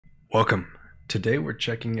Welcome. Today we're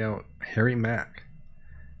checking out Harry Mack,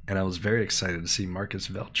 and I was very excited to see Marcus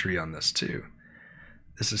Veltri on this too.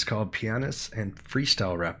 This is called Pianist and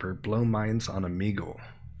Freestyle rapper Blow Minds on Omegle,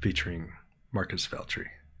 featuring Marcus Veltri.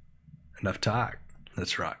 Enough talk,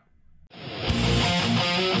 let's rock.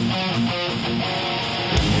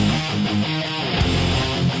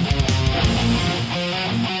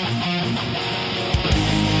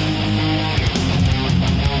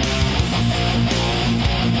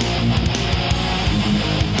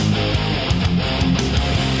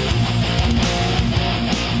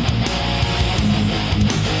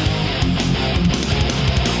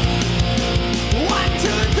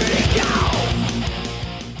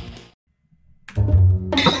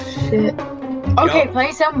 Okay,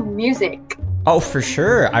 play some music. Oh, for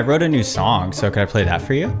sure. I wrote a new song, so could I play that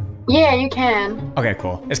for you? Yeah, you can. Okay,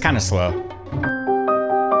 cool. It's kind of slow.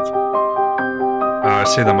 Oh, I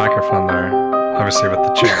see the microphone there. Obviously with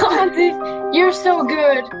the chair. Oh, dude, you're so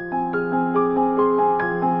good.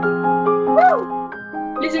 Woo!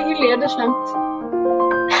 Lite lederskjønt.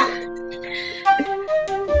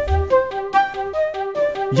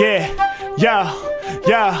 Yeah,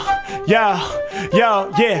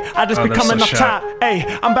 I just be coming off top. Hey,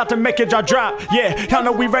 I'm about to make it jaw drop. Yeah, y'all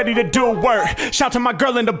know we ready to do work. Shout to my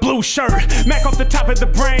girl in the blue shirt. Mack off the top of the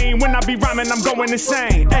brain. When I be rhyming, I'm going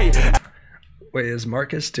insane. Hey. Wait, is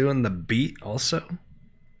Marcus doing the beat also?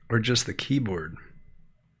 Or just the keyboard?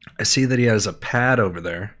 I see that he has a pad over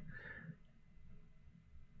there.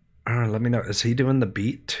 I don't know, let me know. Is he doing the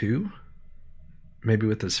beat too? Maybe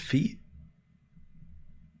with his feet?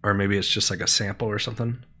 Or maybe it's just like a sample or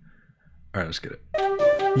something? Alright, let's get it.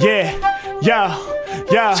 Yeah.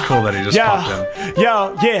 It's cool that he just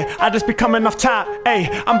popped in. I just be coming off top. Hey,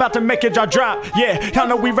 I'm about to make it jaw drop. Yeah, y'all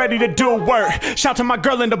know we ready to do work. Shout to my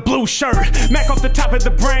girl in the blue shirt. Mack off the top of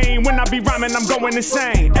the brain. When I be rhyming, I'm going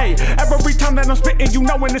insane. Hey, every time that I'm spitting, you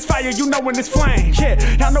know when it's fire, you know when it's flame. Yeah,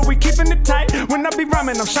 y'all know we keeping it tight. When I be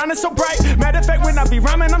rhyming, I'm shining so bright. Matter of fact, when I be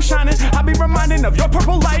rhyming, I'm shining. I be reminding of your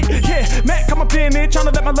purple light. Yeah, Mack, I'm up in it. Y'all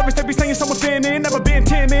know that my lyrics, they be saying so offended. Never been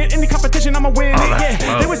timid. Any competition, I'ma win it.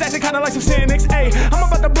 Yeah, they was acting kinda like some cynics. Hey, I'm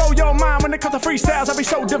about to blow your mind when it comes to freestyles. I be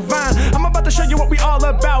so divine. I'm about to show you what we all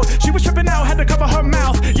about. She was tripping out, had to cover her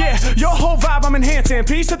mouth. Yeah, your whole vibe I'm enhancing.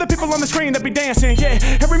 Peace to the people on the screen that be dancing. Yeah,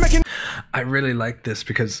 every making. I really like this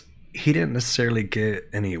because he didn't necessarily get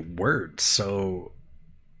any words, so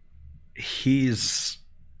he's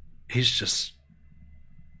just.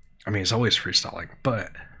 I mean, he's always freestyling,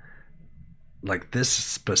 but like this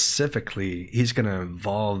specifically, he's gonna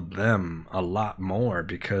involve them a lot more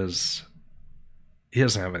because he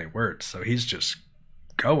doesn't have any words, so he's just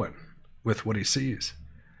going with what he sees.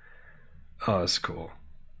 Oh, that's cool.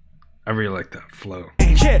 I really like that flow.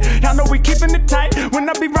 Yeah, y'all know we keeping it tight. When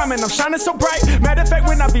I be rhyming, I'm shining so bright. Matter of fact,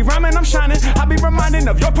 when I be rhyming, I'm shining. I be reminding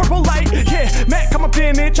of your purple light. Yeah, Mack, I'm up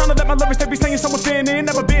in it. Y'all know that my lyrics, they be saying so offended.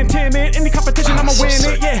 Never been timid. Any competition, I'ma win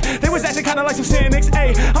it. Yeah, they was acting kinda like some cynics.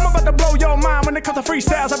 Hey, I'm about to blow your mind when it comes to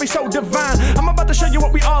freestyles. I be so divine. I'm about to show you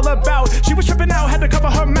what we all about. She was tripping out, had to cover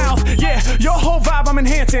her mouth. Yeah, your whole vibe I'm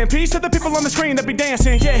enhancing. Peace to the people on the screen that be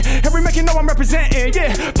dancing. Yeah, every make you know I'm representing.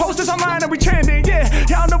 Yeah, posters online and we trending. Yeah,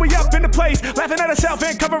 y'all know we up in the place, laughing at herself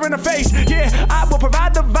and covering her face. Yeah, I will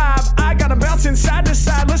provide the vibe. I got them bouncing side to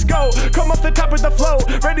side. Let's go. Come off the top of the flow,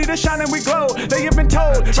 ready to shine and we glow. They have been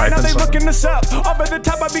told. Right now they looking us up. Off at the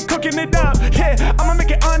top, I be cooking it up. Yeah, I'ma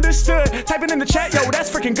make it understood. Typing in the chat, yo, that's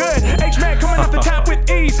freaking good. H-Man coming off the top with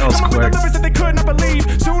ease. Come up with the lyrics that they could not believe.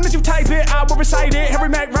 Soon as you type it, I will recite it. Harry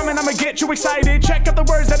Mack rhyming, I'ma get you excited. Check out the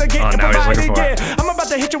words that are getting provided. Yeah, I'm about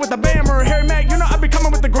to hit you with a bammer. Harry Mack, you know I be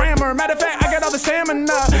coming with the grammar. Matter of fact, I got all the stamina.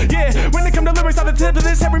 Yeah, when it come to lyrics, on the tip of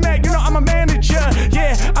this Harry Mack, you know I'm a manager.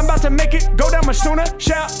 Yeah, I'm about to make it go down much sooner.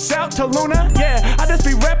 Shouts out to Luna. Yeah, I just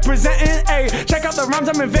be representing. Hey, check out the rhymes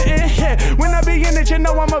I'm inventing. Yeah, when I be in it, you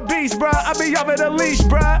know I'm a beast, bruh. I be off at the leash,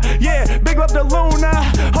 bruh. Yeah, big love to Luna.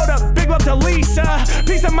 Hold up, big love to Lisa.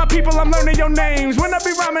 Peace of my people, I'm learning your names. When I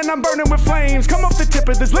be rhyming, I'm burning with flames. Come off the tip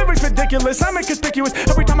of this lyrics ridiculous. I'm inconspicuous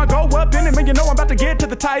every time I go up in it, man. You know I'm about to get to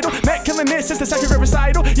the title. Mack killing this, it's the second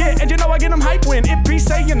recital. Yeah, and you know I get them hype when it be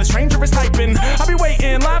saying the stranger is typing. I be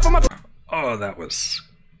waiting live for my. Oh, that was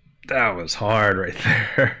hard right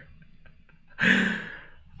there.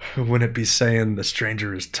 Wouldn't it be saying the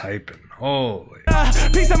stranger is typing? Holy.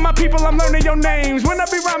 Peace of my people, I'm learning your names. When I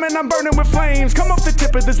be rhyming, I'm burning with flames. Come off the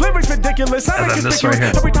tip of this lyric's ridiculous. I make this right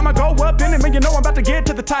here. Every time I go up in it, man, you know I'm about to get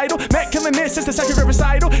to the title. Mack killing this, it's the second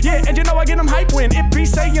recital. Yeah, and you know I get them hype when it be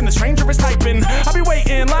saying the stranger is typing. I be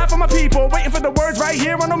waiting, live for my people, waiting for the words right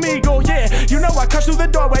here on Omegle. Yeah, you know I crush through the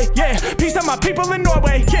doorway. Yeah, peace of my people in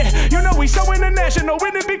Norway. Yeah, you know we so international.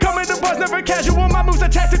 When it be coming to buzz, never casual. My moves are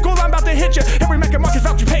tactical, I'm about to hit you. Every Mack and Marcus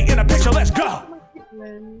Veltri painting a picture. Let's go.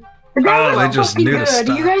 That they was just fucking knew to good.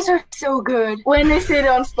 stop. You guys are so good. When is it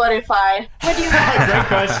on Spotify? What do you Great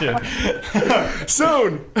question.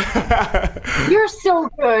 Soon. You're so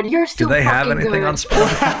good. You're so Do they have fucking anything good. on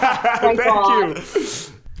Spotify? Oh my Thank God. you.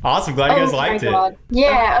 Awesome. Glad you guys Oh my liked it. God.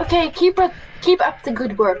 Yeah. Okay. Keep up the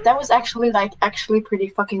good work. That was actually pretty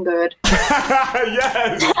fucking good.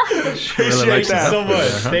 Yes. Really Appreciate likes that. it. So much.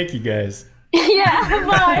 Uh-huh. Thank you guys. Yeah.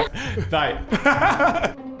 Bye.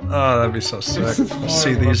 Bye. Oh, that'd be so sick.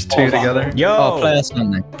 See these two together. Yo. Oh, play us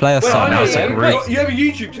something. Play us Well, something. Now it's yeah, like great. you have a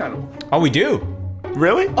YouTube channel. Oh, we do.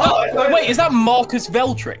 Really? Oh, wait, is that Marcus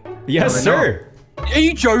Veltri? Yes, they sir. Are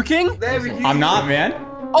you joking? They have a YouTube I'm not, man.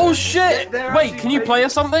 Oh shit! They're Wait, actually can you play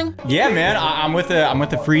us something? Yeah, man. I'm with a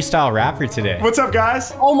freestyle rapper today. What's up,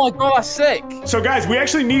 guys? Oh my god, that's sick! So, guys, we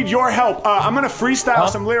actually need your help. I'm gonna freestyle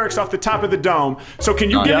some lyrics off the top of the dome. So, can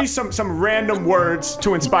you give me some random words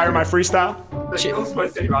to inspire my freestyle?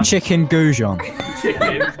 Chicken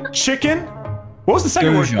goujon. Chicken? What was the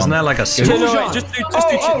second word? Goujon. Isn't that like a No, soup? no, wait, just do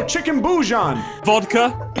Oh, chicken bouillon.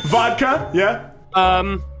 vodka. Vodka, yeah.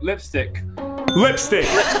 Lipstick. Lipstick.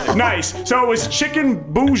 Nice. So it was chicken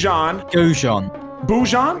bouillon. Goujon.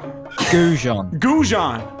 Bouillon? Goujon.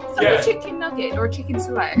 Goujon. Yeah. Chicken nugget or chicken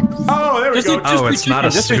select. Oh, there we Just go. do, just Oh, do it's chicken. not a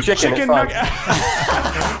Just do soup. chicken. Chicken it's fine.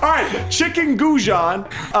 nugget. All right, chicken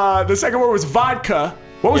goujon. The second word was vodka.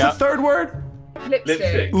 What was Yeah. the third word?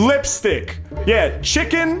 Lipstick. Lipstick. Yeah,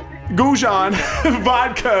 chicken, goujon,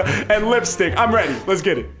 vodka, and lipstick. I'm ready. Let's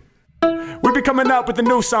get it. We be coming up with the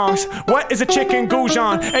new songs. What is a chicken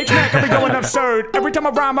goujon? H-Mack, I be going absurd. Every time I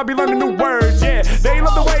rhyme, I be learning new words. Yeah, they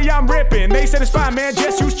love the way I'm ripping. They said it's fine, man,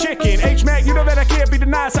 just use chicken. H-Mack, you know that I can't be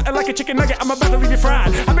denied. Something like a chicken nugget, I'm about to leave you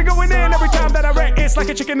fried. I be going in every time that I wreck. It's like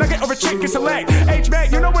a chicken nugget or a chicken select.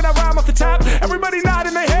 H-Mack, you know when I rhyme off the top, everybody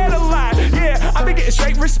nodding their head a lot. Yeah, I be getting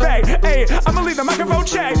straight respect. Hey, I'ma leave the microphone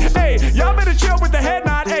check. Hey, y'all better chill with the head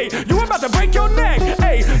nod. Hey, you about to break your neck.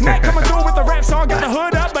 Hey, Mack coming through with the rap song, got the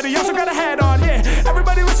hood up, but he also got a hat on. Yeah,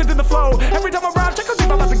 everybody listen to the flow. Every time I rhyme, check out deep,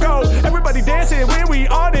 I'm about to go. Everybody dancing when we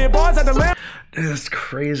on it, boys at the limb. It's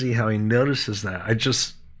crazy how he notices that. I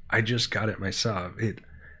just got it myself.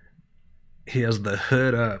 He has the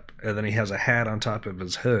hood up, and then he has a hat on top of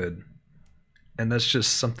his hood, and that's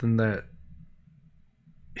just something that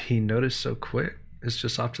he noticed so quick. It's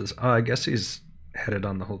just off to this. Oh, I guess he's had it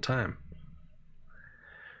on the whole time.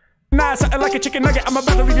 Nah, something like a chicken nugget, I'm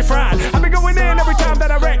about to leave you fried. I be going in every time that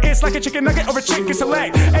I wreck. It's like a chicken nugget or a chicken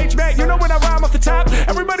select. H-Mack, you know when I rhyme off the top,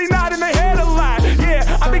 everybody nodding their head a lot.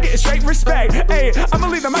 Yeah, I be getting straight respect. Hey, I'ma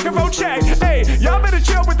leave the microphone check. Hey, y'all better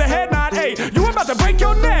chill with the head nod. Hey, you about to break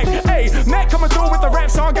your neck. Hey, Mack coming through with the rap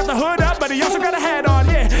song, got the hood up, but he also got a hat on.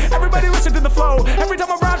 Yeah, everybody listen to the flow. Every time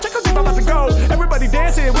I rhyme, check out deep, I'm about to go. Everybody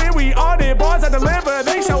dancing when we on it, boys I deliver.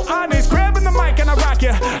 They so honest, grabbing the mic and I rock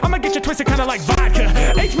ya. I'ma get you twisted kinda like vodka.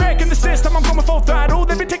 H-Mack in the system, I'm going full throttle.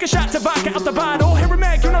 They be taking shots of vodka out the bottle. Hey,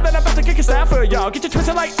 Mack, you know that I'm about to kick a style for y'all. Get you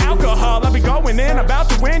twisted like alcohol. I be going in, about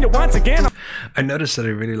to win you once again. I noticed that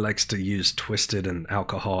he really likes to use twisted and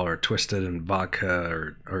alcohol, or twisted and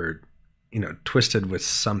vodka, or you know, twisted with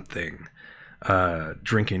something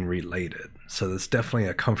drinking related. So that's definitely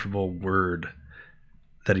a comfortable word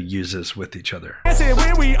that he uses with each other.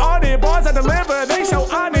 When we on it, boys I deliver. They so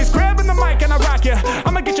honest, grabbing the mic and I rock ya.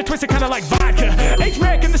 I'ma get you twisted kinda like vodka.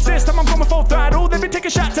 H-Mack in the system, I'm going full throttle. They be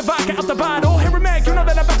taking shots of vodka out the bottle. Hey, Mack, you know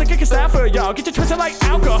that I'm about to kick a style for y'all. Get you twisted like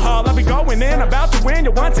alcohol. I be going in, about to win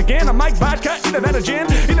you once again. I'm like vodka, either that or gin,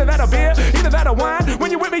 either that or beer, either that or wine.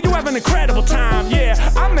 When you with me, you have an incredible time. Yeah,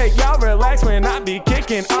 I make y'all relax when I be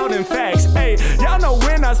kicking all them facts. Hey, y'all know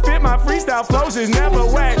when I spit my freestyle flows is never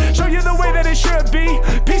whack. Show you the way that it should be.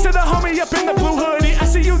 Piece of the homie up in the blue hoodie. I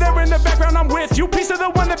see you there in the background, I'm with you. Piece of the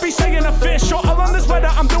one that be saying official. All on this weather,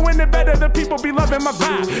 I'm doing it better. The people be loving my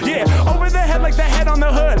vibe. Yeah, over the head like the head on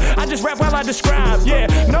the hood. I just rap while I describe. Yeah,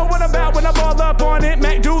 know what I'm about when I'm all up on it.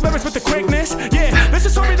 Mack do lyrics with the quickness. Yeah, this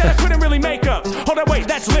is something that I couldn't really make up. Hold on, wait,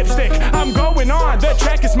 that's lipstick. I'm going on, the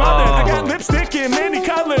track is smothered. I got lipstick in many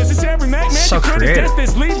colors. It's every Mack, man, So you couldn't creative. test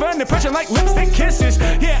this. Leave an impression like lipstick kisses.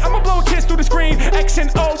 Yeah, I'ma blow a kiss through the screen. X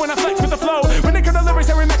and O when I flex with the flow. When they come to lyrics,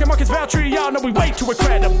 every Mack and Marcus Veltri, y'all know we way too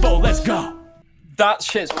incredible. Let's go. That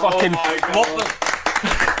shit's fucking. What the?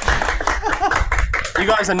 You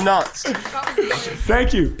guys are nuts.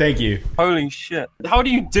 Thank you. Thank you. Holy shit. How do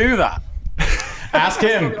you do that? Ask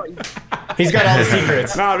him. He's got all the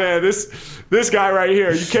secrets. Nah, man, this guy right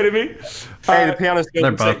here. You kidding me? Hey, the pianist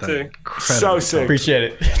They're is both sick too. incredible. So sick. Appreciate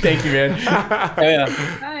it. Thank you, man. Oh, yeah.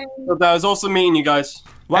 Bye. But that was awesome meeting you guys. Hey,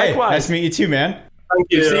 Likewise. nice to meet you too, man.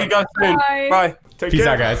 Thank you. See you guys soon. Bye. Bye. Take Peace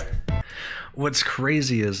care. out, guys. What's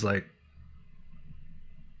crazy is like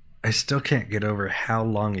I still can't get over how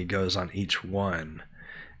long he goes on each one.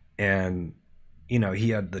 And you know, he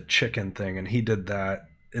had the chicken thing and he did that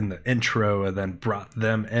in the intro and then brought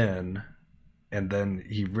them in, and then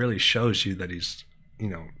he really shows you that he's, you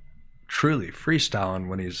know, truly freestyling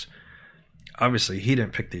when he's obviously he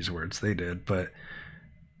didn't pick these words, they did, but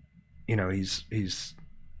you know, he's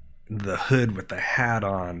the hood with the hat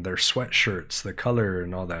on, their sweatshirts, the color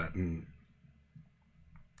and all that, and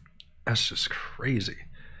that's just crazy.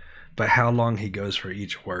 But how long he goes for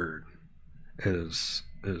each word is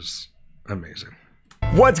amazing.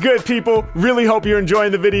 What's good, people? Really hope you're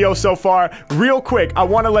enjoying the video so far. Real quick, I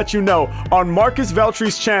want to let you know, on Marcus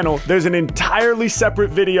Veltri's channel, there's an entirely separate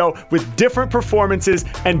video with different performances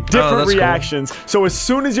and different that's reactions. Cool. So as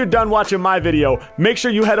soon as you're done watching my video, make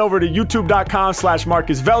sure you head over to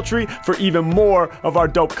youtube.com/Marcus Veltri for even more of our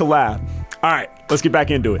dope collab. All right, let's get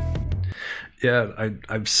back into it. Yeah,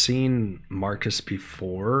 I've seen Marcus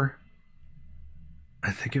before.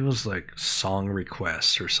 I think it was like song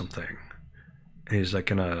requests or something. He's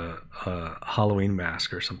like in a Halloween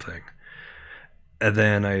mask or something. And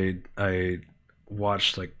then I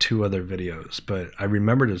watched like 2 other videos, but I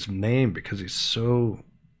remembered his name because he's so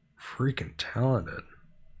freaking talented.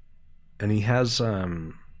 And he has a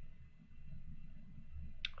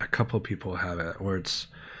couple of people have it where it's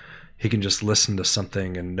he can just listen to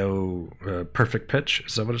something and know perfect pitch.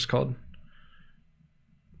 Is that what it's called?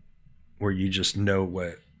 Where you just know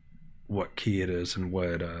what key it is and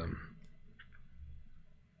what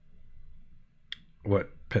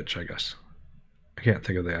pitch, I guess. I can't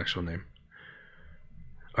think of the actual name.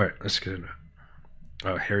 All right, let's get into it.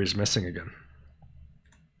 Oh, Harry's missing again.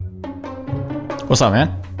 What's up, man?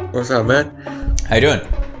 What's up, man? How you doing?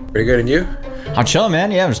 Pretty good, and you? I'm chilling,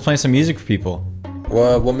 man. Yeah, I'm just playing some music for people.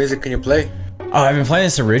 What music can you play? Oh, I've been playing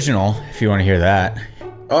this original, if you want to hear that.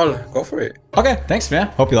 Oh, go for it. Okay, thanks, man.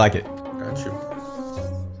 Hope you like it. Got you.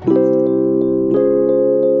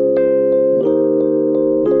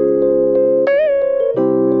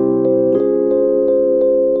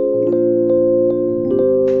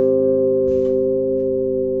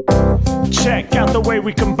 Check out the way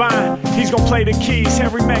we combine. He's gonna play the keys,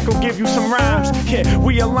 Harry Mack will give you some rhymes. Yeah,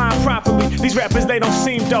 we align properly. These rappers, they don't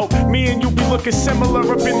seem dope. Me and you be looking similar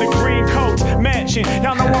up in the green coats, matching.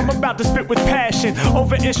 Y'all know I'm about to spit with passion.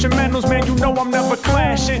 Over instrumentals, man, you know I'm never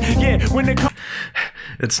clashing. Yeah, when it comes.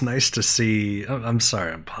 It's nice to see. I'm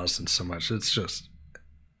sorry I'm pausing so much. It's just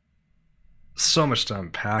so much to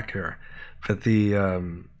unpack here. But the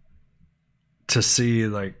to see,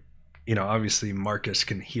 like, you know, obviously Marcus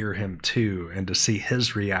can hear him too, and to see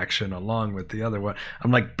his reaction along with the other one, I'm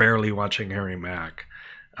like barely watching Harry Mack,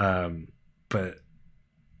 but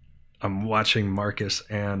I'm watching Marcus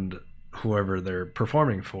and whoever they're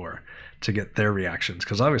performing for to get their reactions,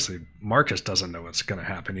 because obviously Marcus doesn't know what's going to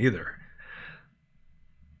happen either.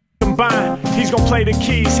 He's gonna play the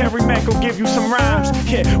keys, Harry Mack will give you some rhymes.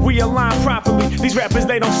 Yeah, we align properly. These rappers,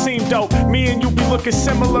 they don't seem dope. Me and you be looking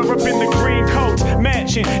similar up in the green coats,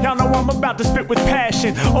 matching. Y'all know I'm about to spit with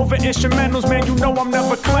passion. Over instrumentals, man, you know I'm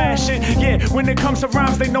never clashing. Yeah, when it comes to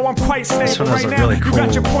rhymes, they know I'm quite stable. Right now, really cool, you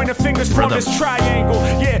got your pointer fingers from this triangle.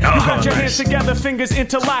 Yeah, you got your hands together, fingers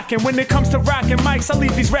interlocking. When it comes to rocking mics, I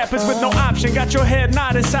leave these rappers with no option. Got your head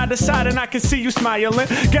nodding side to side, and I can see you smiling.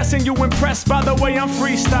 Guessing you impressed by the way I'm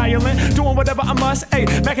freestyling. Doing whatever I must, ayy.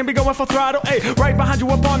 Back and be going for throttle, ayy. Right behind you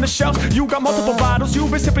up on the shelf, you got multiple bottles.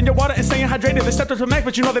 You've been sipping your water and staying hydrated. They stepped up to Mack,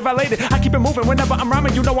 but you know they violated. I keep it moving whenever I'm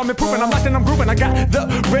rhyming, you know I'm improving. I'm locked and I'm grooving. I got the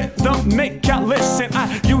rhythm, make y'all listen.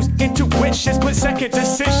 I use intuition, split second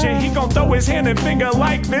decision. He gon' throw his hand and finger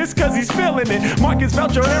like this, cause he's feeling it. Marcus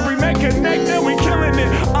Veltri, every man connect, and we killing it.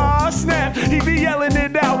 Aw, snap, he be yelling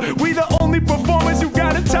it out. We the only performers you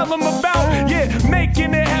gotta tell him about. Yeah,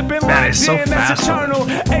 making it happen like so Dan, that's eternal.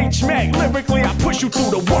 H-Mack, lyrically, I push you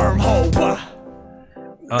through the wormhole.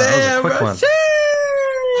 That was a quick one.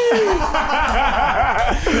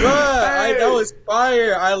 Bro, that was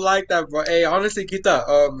fire. I like that, bro. Hey, honestly, keep that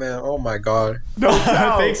up, man. Oh my god. No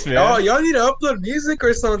doubt. Thanks, man. Oh, y'all need to upload music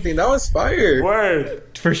or something. That was fire.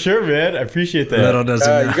 Word. For sure, man. I appreciate that. Little does he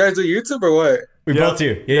know. You guys do YouTube or what? We both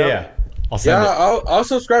do. Yeah. I'll send Yeah, it. I'll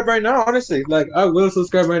subscribe right now. Honestly, like I will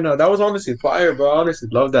subscribe right now. That was honestly fire, bro. I honestly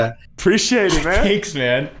love that. Appreciate it, man. Thanks,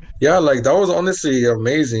 man. Yeah, like that was honestly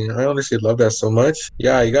amazing. I honestly love that so much.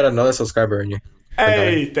 Yeah, you got another subscriber in you.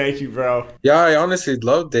 Hey, thank you, bro. Yeah, I honestly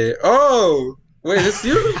loved it. Oh, wait, is this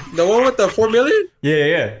you? The one with the 4 million?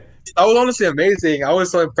 Yeah. That was honestly amazing. I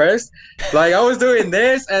was so impressed. Like I was doing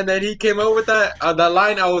this, and then he came up with that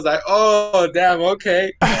line. I was like, oh damn,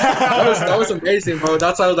 okay. That was amazing, bro.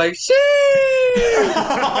 That's why I was like, shit.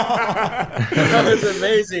 That was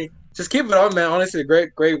amazing. Just keep it on, man. Honestly,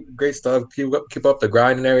 great stuff. Keep up the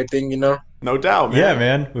grind and everything. You know. No doubt, man. Yeah,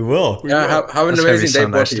 man. We will. Yeah, have an That's gonna be amazing so day,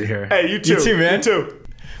 nice both to of you. hear. Hey, you too. You too, man. You too.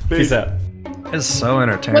 Peace out. It's so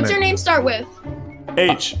entertaining. What's your name start with?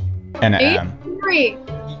 H. And Eight? M. 3.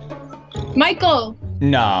 Michael.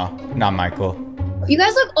 No, not Michael. You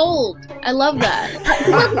guys look old. I love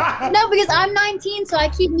that. No, because I'm 19, so I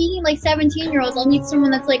keep meeting like 17-year-olds. I'll meet someone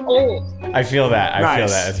that's like old. I feel that. I feel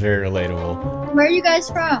Nice. that. It's very relatable. Where are you guys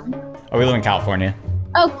from? Oh, we live in California.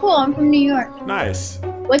 Oh, cool. I'm from New York. Nice.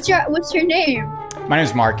 What's your name? My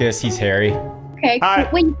name's Marcus. He's Harry. Okay. Hi.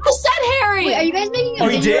 Wait, Who said Harry? wait, are you guys making a Oh,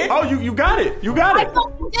 you video? did? Oh, you got it. You got I it.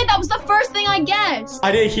 fucking did. That was the first thing I guessed.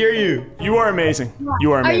 I didn't hear you. You are amazing.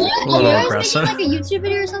 You are Are you, amazing. are you guys aggressive. making like a YouTube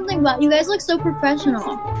video or something? Wow, you guys look so professional.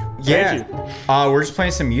 Yeah. We're just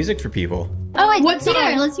playing some music for people. Oh, wait, What let's hear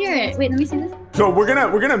song? it. Let's hear it. Wait, let me see this. So we're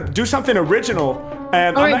gonna do something original,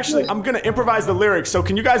 and All I'm right, cool. gonna improvise the lyrics. So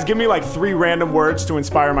can you guys give me like 3 random words to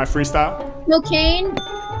inspire my freestyle? Cocaine,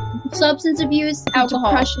 substance abuse, alcohol.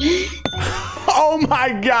 Depression. Oh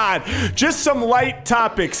my God! Just some light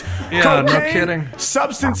topics. Yeah, no kidding.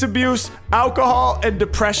 Substance abuse, alcohol, and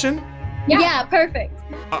depression. Yeah, perfect.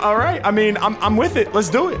 All right. I mean, I'm with it. Let's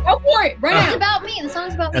do it. Go for it. Right It's now. about me. The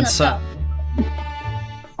song's about me. And Let's so-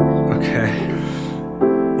 go. Okay.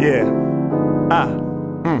 Yeah.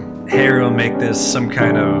 Harry will make this some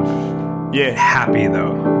kind of Yeah. happy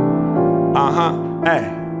though.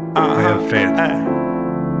 Hey. I have faith. Hey.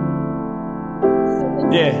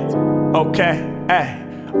 Yeah. Okay. Hey.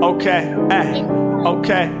 Okay. Hey.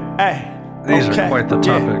 Okay. Hey. These okay. are quite the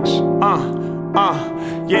Yeah. topics.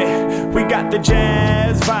 Yeah, we got the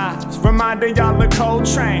jazz vibes, reminding y'all of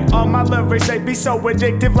Coltrane. All my lyrics, they be so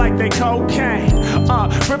addictive like they cocaine.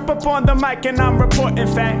 Rip up on the mic and I'm reporting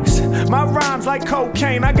facts. My rhymes like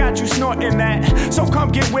cocaine, I got you snorting that. So come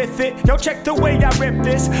get with it, yo, check the way I rip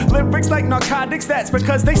this. Lyrics like narcotics, that's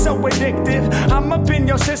because they so addictive. I'm up in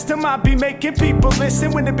your system, I be making people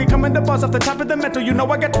listen. When they be coming the buzz off the top of the mental, you know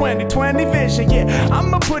I got 20/20 vision, yeah.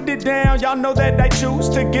 I'ma put it down, y'all know that I choose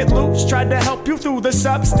to get loose. Try to help you through the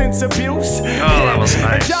substance abuse. Oh, that was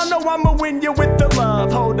nice. And y'all know I'ma win you with the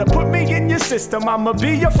love. Hold up, put me in your system, I'ma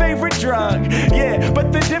be your favorite drug. Yeah,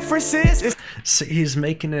 but the difference is See, he's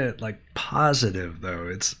making it like positive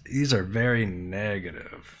though. These are very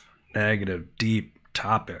negative, deep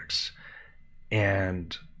topics,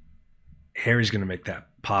 and Harry's gonna make that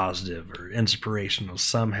positive or inspirational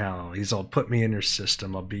somehow. He's all, put me in your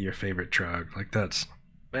system, I'll be your favorite drug. Like that's,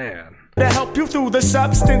 man. to help you through the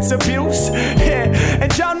substance abuse. Yeah,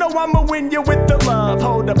 and y'all know I'ma win you with the love.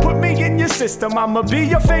 Hold up, put me in your system, I'ma be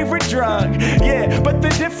your favorite drug. Yeah, but the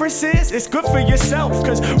difference is it's good for yourself,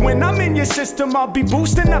 cause when I'm in your system, I'll be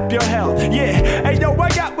boosting up your health. Yeah, hey yo, I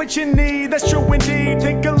got what you need, that's true indeed.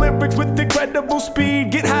 Think of lyrics with incredible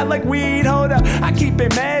speed, get high like weed. Hold up, I keep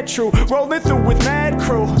it mad true, rolling through with mad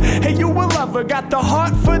crew. Hey, you a lover, got the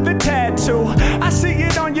heart for the tattoo. I see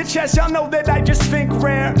it on your chest, y'all know that I just think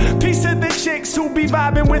rare. Piece of the chicks who be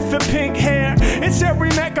vibing with the pink hair. It's Harry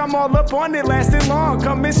Mack, I'm all up on it, lasting long,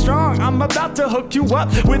 coming strong. I'm about to hook you up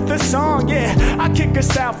with the song, yeah. I kick a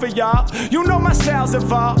style for y'all, you know my style's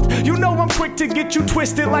evolved. You know I'm quick to get you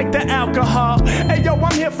twisted like the alcohol. Hey yo,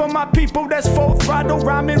 I'm here for my people that's full throttle,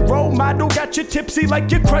 rhyming role model. Got you tipsy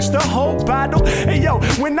like you crushed the whole bottle. Hey yo,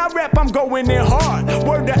 when I rap, I'm going in hard.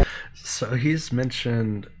 Word that. So he's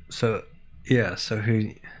mentioned, so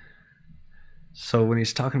when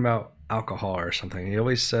he's talking about alcohol or something, he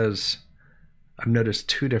always says, I've noticed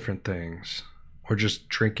 2 different things, or just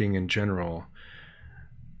drinking in general.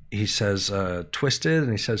 He says twisted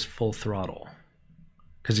and he says full throttle,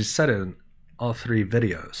 because he said it in all 3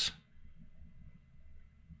 videos.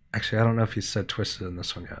 Actually, I don't know if he said twisted in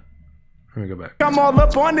this one yet. Let me go back. I'm all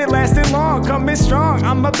up on it, lasting long, coming strong.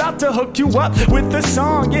 I'm about to hook you up with the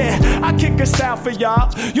song, yeah. I kick a style for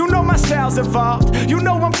y'all. You know my style's evolved. You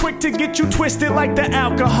know I'm quick to get you twisted like the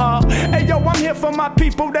alcohol. Hey yo, I'm here for my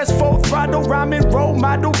people that's full throttle, rhyming role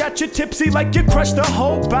model. Got you tipsy like you crushed the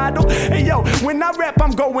whole bottle. Hey yo, when I rap,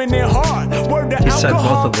 I'm going in hard. Word to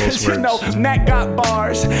alcohol, both of those you know words. Mack got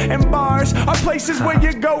bars, and bars are places where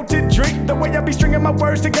you go to drink. The way I be stringing my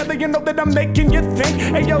words together, you know that I'm making you think.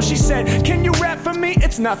 Hey yo, she said, can you rap for me?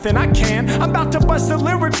 It's nothing, I can. I'm about to bust a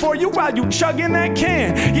lyric for you while you chugging that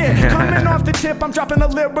can. Yeah, coming off the tip, I'm dropping a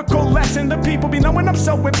lyrical lesson. The people be knowing I'm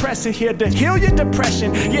so impressive. Here to heal your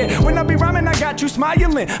depression. Yeah, when I be rhyming, I got you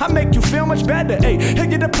smiling. I make you feel much better. Hey, heal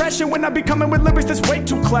your depression when I be coming with lyrics that's way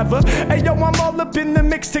too clever. Hey yo, I'm all up in the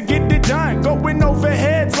mix to get it done. Going over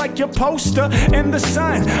heads like your poster in the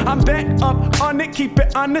sun. I'm back up on it, keep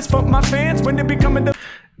it honest for my fans when they be coming to.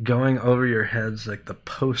 Going over your heads like the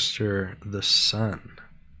poster, the sun.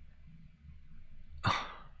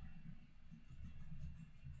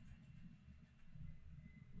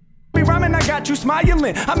 Be rhyming, I got you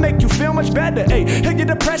smiling. I make you feel much better. Hey, heal your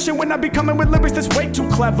depression when I be coming with lyrics that's way too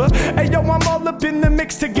clever. Hey yo, I'm all up in the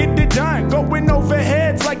mix to get it done. Going over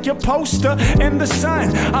heads like your poster in the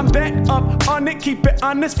sun. I'm back up on it, keep it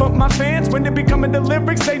honest for my fans. When they be coming to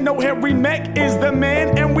lyrics, they know Harry Mack is the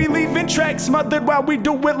man. And we leaving tracks smothered while we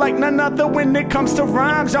do it like none other. When it comes to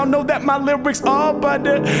rhymes, y'all know that my lyrics all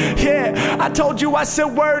butter. Yeah, I told you I said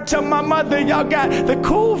word to my mother. Y'all got the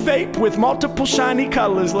cool vape with multiple shiny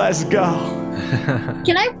colors. Let's go.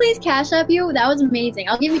 Can I please cash up you? That was amazing.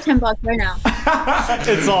 I'll give you $10 right now.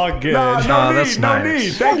 It's all good. No, Oh, that's no nice.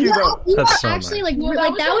 need. Thank you, though. You That's were so actually nice.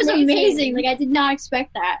 like that was amazing. Like I did not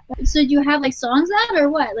expect that. So do you have like songs out or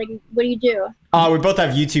what? Like what do you do? We both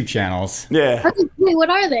have YouTube channels. Yeah, Wait, what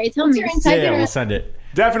are they? Tell me. Yeah, we'll send it.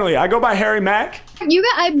 definitely. I go by Harry Mack. You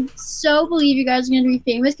guys, I so believe you guys are gonna be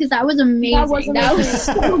famous because that was amazing. That was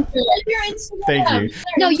so good. Thank you.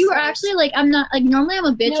 No, you were actually like I'm not like normally I'm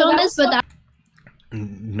a bitch on this, but that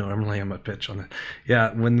Normally I'm a bitch on it.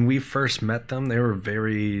 Yeah, when we first met them, they were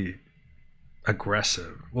very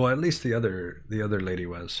aggressive. Well, at least the other lady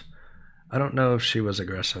was. I don't know if she was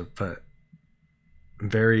aggressive, but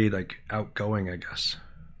very like outgoing, I guess.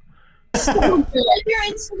 Thank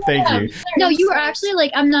you. no, you were actually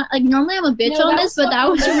like I'm not like normally I'm a bitch on this, but that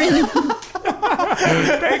was really.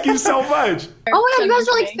 Thank you so much. Oh my god, you guys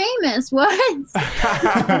are like famous. What?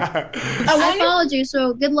 I followed you,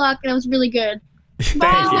 so good luck. That was really good.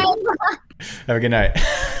 Thank you. Have a good night.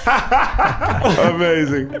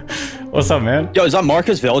 Amazing. What's up, man? Yo, is that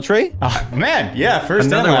Marcus Veltri? Man, yeah, first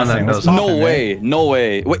Another and one last that name. knows What's all. No poppin', man? way. No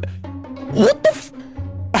way. Wait. What the f?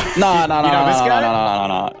 Nah. You know this guy?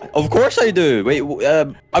 Nah. Of course I do. Wait,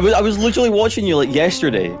 I was literally watching you like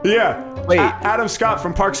yesterday. Yeah. Wait. Adam Scott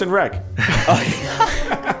from Parks and Rec.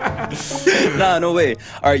 Nah, no way.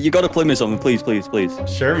 All right, you gotta play me something, please.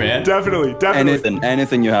 Sure, man. Definitely.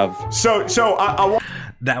 Anything you have. So I want.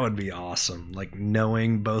 That would be awesome. Like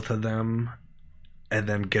knowing both of them and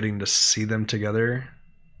then getting to see them together.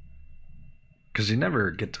 Because you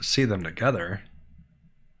never get to see them together.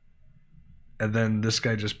 And then this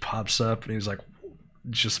guy just pops up and he's like,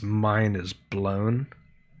 just mind is blown.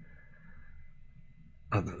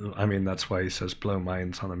 I mean, that's why he says blow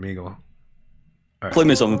minds on Omegle. Right. Play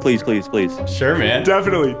me something, please. Sure, man.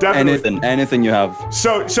 Definitely. Anything you have.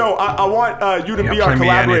 So I want you to Yeah, be our play me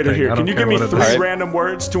collaborator anything. here. I Can don't you care give me what it 3 is. random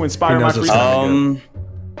words to inspire Who my knows what's freestyle?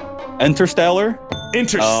 Interstellar.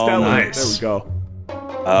 Interstellar. Nice. There we go.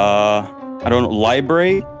 I don't know.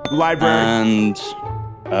 Library. And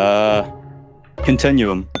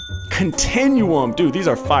continuum. Continuum. Dude, these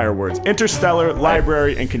are fire words. Interstellar,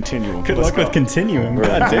 library, and continuum. Good Let's luck go. with continuum.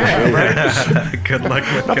 God damn. Good luck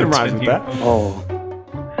with Nothing rhymes with that. Oh.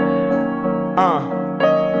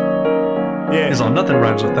 Yeah. He's all, nothing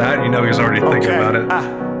rhymes with that. You know he's already thinking about it.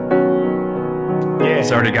 Yeah.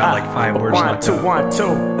 He's already got like 5 words left. 1, 2,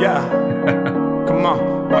 yeah. Come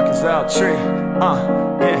on, Marcus Veltri.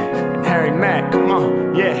 Yeah. And Harry Mack, come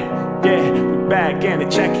on, yeah. We back in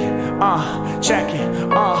it, check it.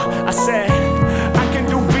 I said, I can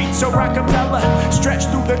do beats or acapella. Stretch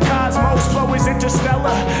through the cosmos, flow is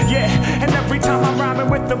interstellar. Yeah, and every time I'm rhyming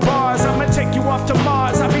with the bars, I'ma take you off to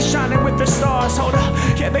Mars. I'll be shining with the stars. Hold up,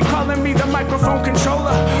 yeah, they calling me the microphone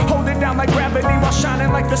controller. Hold it down down like gravity while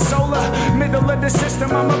shining like the solar. Middle of the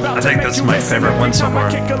system, I'm about I think to make that's you my listen. favorite one Every so time I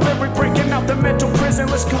far. kick a lyric, breaking out the mental prison.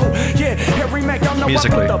 Let's go. Yeah, Harry Mack, y'all know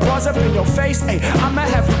Musically. I put the bars up in your face. Ay, I'ma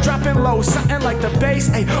have you dropping low, something like the bass.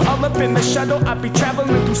 Ay, all up in the shuttle, I be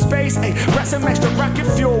traveling through space. Ay, brought some extra rocket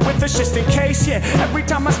fuel with us just in case. Yeah, every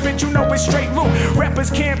time I spit, you know it's straight loot.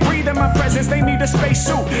 Rappers can't breathe in my presence, they need a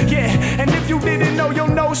spacesuit. Yeah, and if you didn't know, you'll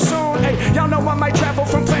know soon. Ay, y'all know I might travel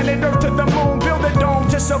from planet Earth to the moon, build a dome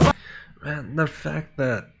to survive. Man, the fact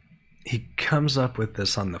that he comes up with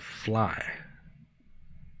this on the fly.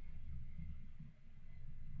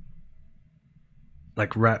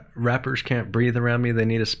 Like rappers can't breathe around me, they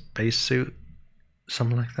need a spacesuit.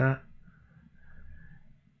 Something like that.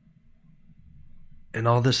 And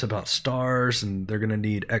all this about stars, and they're gonna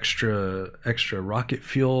need extra rocket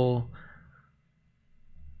fuel.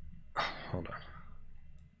 Hold on.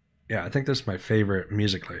 Yeah, I think this is my favorite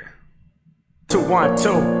musically. 2, 1, 2,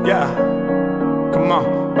 yeah. Come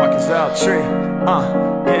on, Marcus Veltri,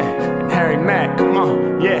 yeah. And Harry Mack, come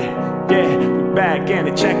on, yeah, yeah. We back in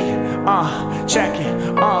it, check it, check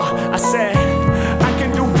it, I said, I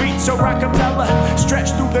can do beats or acapella,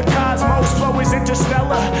 stretch through the cosmos, flow is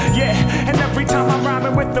interstellar, yeah. And every time I'm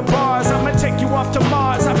rhyming with the bars, I'ma take you off to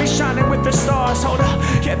Mars, I'll be shining with the stars, hold up.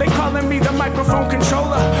 Yeah, they calling me the microphone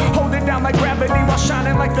controller, hold it down like gravity while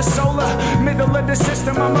shining like the solar. Middle of the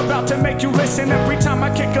system, I'm about to make you listen. Every time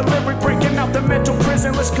I kick a lyric, breaking out the mental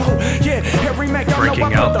prison. Let's go. Yeah, Harry Mack, y'all know I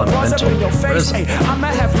put the bars up in your face. Ay, I'ma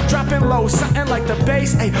have you dropping low, something like the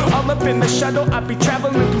bass. Ay, all up in the shuttle, I be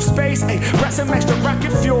traveling through space. Ay, brought some extra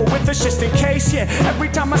rocket fuel with us just in case. Yeah, every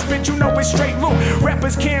time I spit, you know it's straight loot.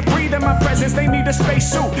 Rappers can't breathe in my presence, they need a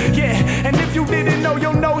spacesuit. Yeah, and if you didn't know,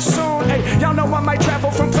 you'll know soon. Ay, y'all know I might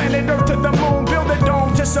travel from planet Earth to the moon, build a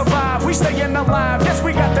dome to survive. We staying alive, yes,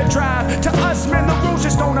 we got the drive. To us, man, the rules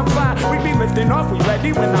just don't apply. We be lifting off, we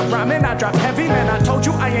ready. When I'm rhyming, I drop heavy. Man, I told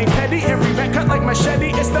you I ain't petty. Harry Mack cut like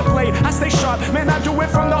machete, it's the blade. I stay sharp, man, I do it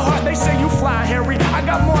from the heart. They say you fly, Harry. I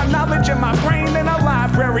got more knowledge in my brain than a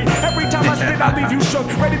library. Every time I spit, I leave you shook,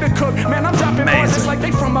 ready to cook. Man, I'm dropping bars, it's like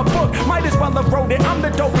they from a book. Might as well have wrote it. I'm the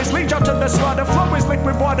dopest, lead y'all to the slaughter. Flow is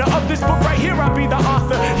liquid water of this book right here. I'll be the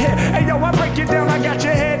author. Yeah, hey yo, I break it down. I got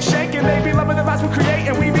your head shaking. They be loving the vibes we create,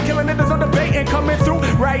 and we be killing it. There's no debate and coming through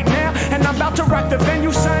right now. And I'm about to rock the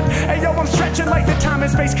venue, son. Hey yo, I'm stretching like the time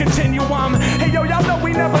and space continuum. Hey yo, y'all know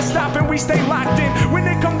we never stop and we stay locked in. When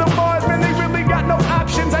it come to bars, man, they really got no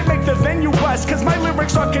options. I make the venue bust, cause my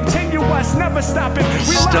lyrics are continuous, never stopping.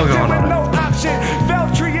 We Still locked in going with on. no option.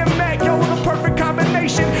 Veltri and Mack, yo, the perfect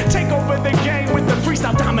combination. Take over the game with the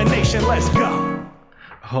freestyle domination. Let's go.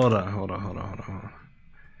 Hold on.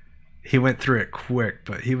 He went through it quick,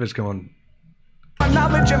 but he was going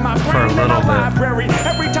Knowledge in my for a brain in little a bit. library.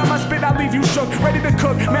 Every time I spit, I leave you shook, ready to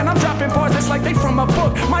cook. Man, I'm dropping bars that's like they from a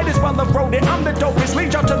book. Might as well have wrote it. I'm the dopest,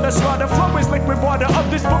 lead y'all to the slaughter. Flow is liquid water of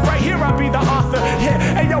this book right here. I'll be the author. Yeah,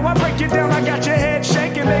 hey yo, I break it down. I got your head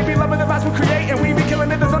shaking. They be loving the vibes we create, and we be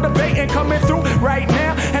killing it. There's no debate and coming through right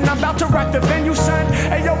now. And I'm about to rock the venue, son.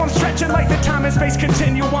 Hey yo, I'm stretching like the time and space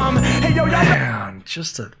continuum. Hey yo, y'all. Man,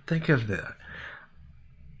 just to think of that.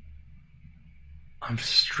 I'm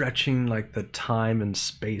stretching like the time and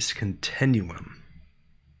space continuum.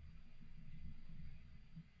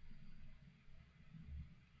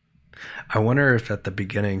 I wonder if at the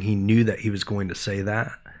beginning he knew that he was going to say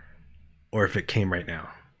that, or if it came right now,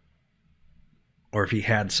 or if he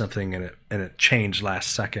had something in it and it changed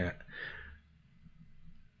last second.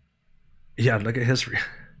 Yeah, look at his.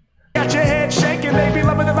 Got your head shaking, they be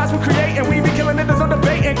loving the vibes we create, and we be killing it. There's no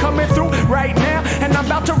debate and coming through right now. And I'm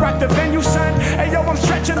about to rock the venue, son. Hey yo, I'm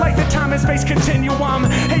stretching like the time and space continuum.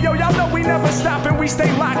 Hey yo, y'all know we never stop and we stay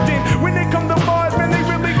locked in. When it come to bars, man, they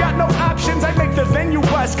really got no options. I make the venue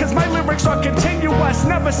bust, cause my lyrics are continuous,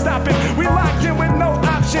 never stopping. We locked in with no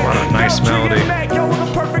option. What a nice Veltri melody. and Mack, yo,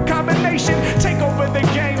 the perfect combination. Take over the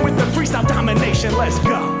game with the freestyle domination. Let's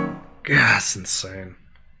go. Yeah, that's insane.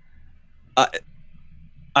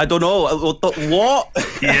 I don't know. What?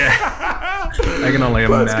 Yeah. I can only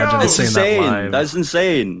Let's imagine go. That's seeing that insane. live. That's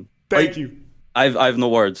insane. Thank you. I've no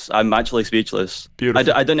words. I'm actually speechless.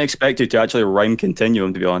 Beautiful. I didn't expect you to actually rhyme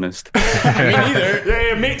continuum, to be honest. Me neither.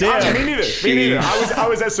 Yeah, me neither. Me neither. I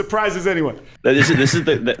was as surprised as anyone. This is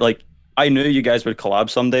the like. I knew you guys would collab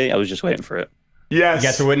someday. I was just waiting for it. Yes. You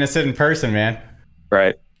got to witness it in person, man.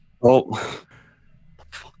 Right. Oh.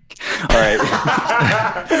 All right.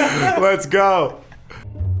 Let's go.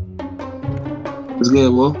 What's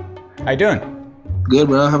good, Will? How you doing? Good,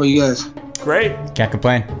 bro. How about you guys? Great. Can't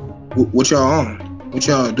complain. What y'all on? What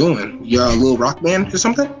y'all doing? Y'all a little rock band or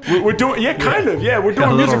something? We're doing, yeah, kind of. Yeah, we're Got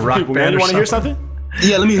a doing little music for rock people, band man. You or want to hear something? something?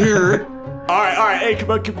 Yeah, let me hear it. All right. Hey,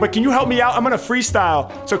 but can you help me out? I'm gonna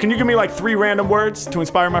freestyle. So can you give me like 3 random words to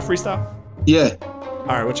inspire my freestyle? Yeah. All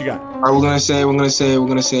right, what you got? All right, we're gonna say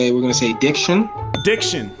diction.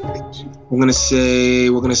 Diction. We're gonna say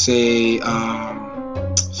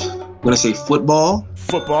football.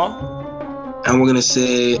 Football. And we're gonna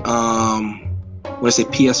say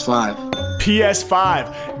PS5.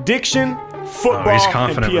 PS5. Diction, football, Oh, he's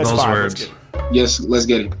confident and with PS5. those words. Yes, let's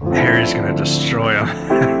get it. Harry's gonna destroy him.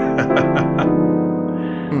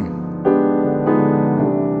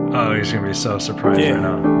 Oh, he's gonna be so surprised right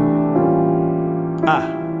now.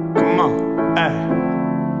 Come on.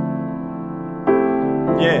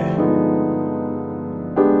 Yeah.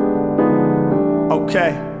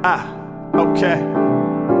 Okay.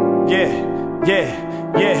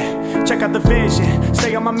 Yeah. Check out the vision,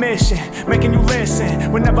 stay on my mission, making you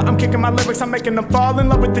listen. Whenever I'm kicking my lyrics, I'm making them fall in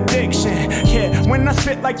love with addiction. Yeah, when I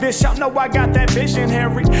spit like this, y'all know I got that vision,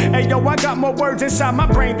 Harry. Hey yo, I got more words inside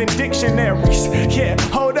my brain than dictionaries. Yeah,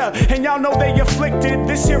 hold up, and y'all know they afflicted.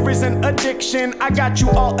 This here is an addiction, I got you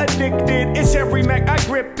all addicted. It's Harry Mack, I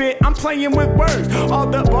grip it, I'm playing with words. All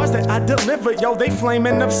the bars that I deliver, yo, they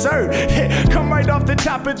flaming absurd. Yeah, come right off the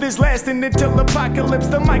top of this, lasting until apocalypse.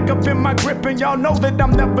 The mic up in my grip, and y'all know that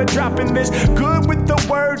I'm never dropping this. Good with the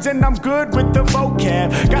words and I'm good with the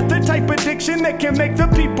vocab. Got the type of diction that can make the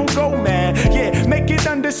people go mad. Yeah, make it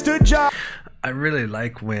understood, y'all. I really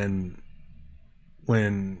like when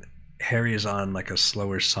Harry is on like a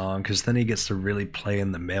slower song, because then he gets to really play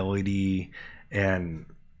in the melody and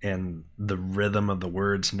the rhythm of the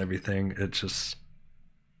words and everything. It just,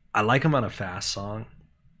 I like him on a fast song.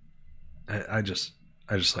 I just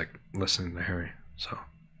like listening to Harry. So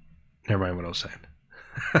never mind what I was saying.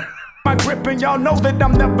 My grip, and y'all know that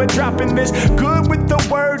I'm never dropping this. Good with the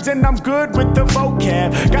words and I'm good with the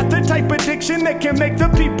vocab. Got the type of diction that can make the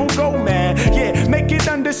people go mad. Yeah, make it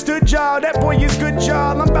understood, y'all. That boy is good,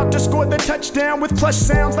 y'all. I'm about to score the touchdown with plush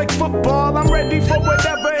sounds like football. I'm ready for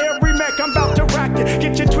whatever, Harry Mack. I'm about to rock it.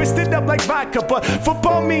 Get you twisted up like vodka, but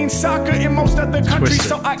football means soccer in most other countries,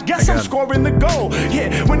 so I guess I'm scoring the goal.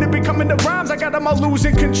 Yeah, when it be coming to rhymes, I got them all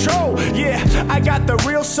losing control. Yeah, I got the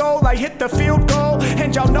real soul. I hit the field goal,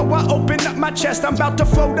 and y'all know I open up my chest. I'm about to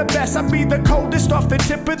flow the best. I be the coldest off the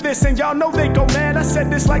tip of this, and y'all know they go mad. I said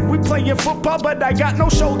this like we playing football, but I got no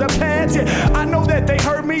shoulder pads. Yeah, I know that they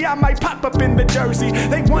heard me. I might pop up in the jersey.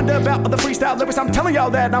 They wonder about the freestyle lyrics. I'm telling y'all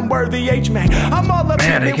that I'm worthy, H-Mac. I'm all up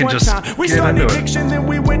in it one time. We started diction, then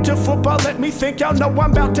we went to football. Let me think, y'all know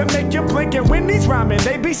I'm about to make you blink. And when he's rhyming,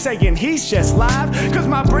 they be saying he's just live, cause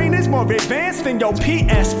my brain is more advanced than your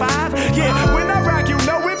PS5. Yeah, when I rock, you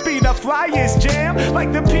know it be the flyest jam,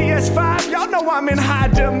 like the PS5. Y'all know I'm in high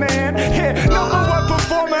demand. Yeah, #1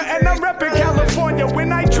 performer, and I'm repping California.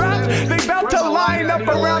 When I drop, they bout to line up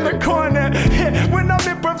around the corner. Yeah, when I'm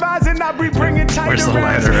improvising, I be bringing tighter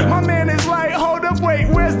raps. My man is like, hold up, wait,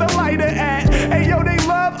 where's the lighter at? Hey yo, they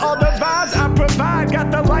love all the vibes I provide.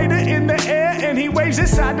 Got the lighter in the air, and he waves it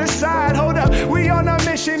side to side. Hold up, we on a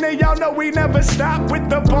mission, and y'all know we never stop with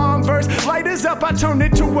the bomb verse. Lighters up, I turn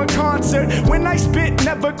it to a concert. When I spit,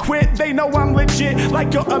 never quit. They know I'm legit,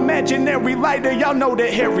 like your imaginary lighter. Y'all know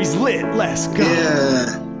that Harry's lit. Let's go.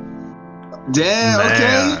 Yeah. Damn.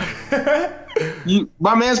 Okay.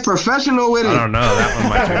 My man's professional with it. I don't know. That one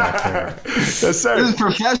might be my favorite. Yes, sir. This is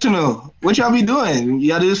professional. What y'all be doing?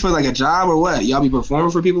 Y'all do this for like a job or what? Y'all be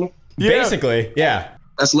performing for people? Yeah. Basically, yeah.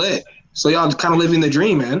 That's lit. So y'all kind of living the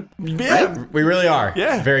dream, man. Yeah. Right? We really are.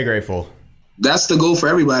 Yeah. Very grateful. That's the goal for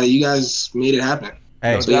everybody. You guys made it happen.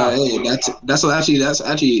 Hey. So yeah, hey, that's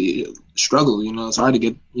actually a struggle. You know, it's hard to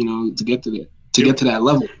get to get to that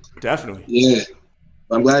level. Definitely. Yeah.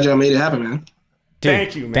 I'm glad y'all made it happen, man. Dude,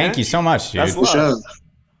 thank you, man. Thank you so much, dude. That's For sure.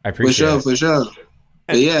 I appreciate it. For sure.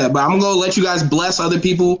 But yeah, but I'm gonna let you guys bless other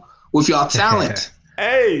people with y'all talent.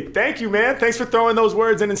 Hey, thank you, man. Thanks for throwing those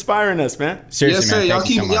words and inspiring us, man. Seriously, Yes, sir. man. Y'all Thank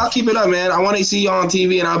you keep so y'all much. keep it up, man. I want to see y'all on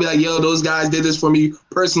TV, and I'll be like, yo, those guys did this for me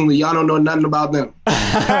personally. Y'all don't know nothing about them.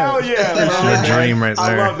 Hell yeah, That's man. your dream right I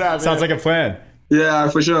there. love that, man. Sounds like a plan. Yeah,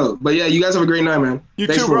 for sure. But yeah, you guys have a great night, man. You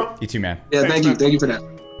Thanks too, for bro. it. You too, man. Yeah, Thanks, thank you. man. Thank you for that.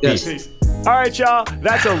 Yes. Peace. All right, y'all.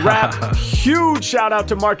 That's a wrap. Huge shout out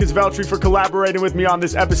to Marcus Veltri for collaborating with me on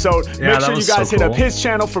this episode. Yeah, Make that sure you was guys so hit up cool. his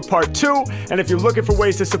channel for part 2. And if you're looking for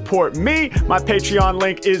ways to support me, my Patreon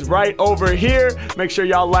link is right over here. Make sure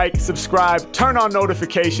y'all like, subscribe, turn on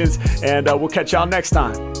notifications, and we'll catch y'all next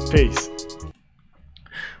time. Peace.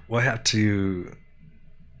 We'll have to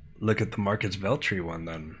look at the Marcus Veltri one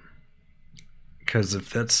then, because if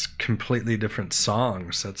that's completely different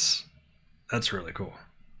songs, that's really cool.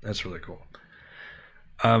 That's really cool.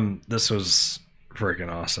 This was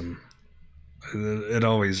freaking awesome. It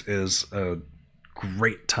always is a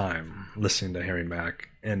great time listening to Harry Mack,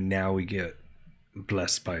 and now we get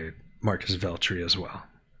blessed by Marcus Veltri as well.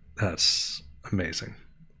 That's amazing.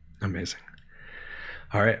 Amazing.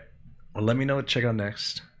 All right. Well, let me know what to check out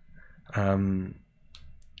next. Harry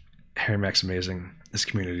Mack's amazing. This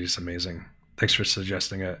community is amazing. Thanks for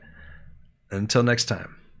suggesting it. Until next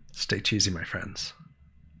time, stay cheesy, my friends.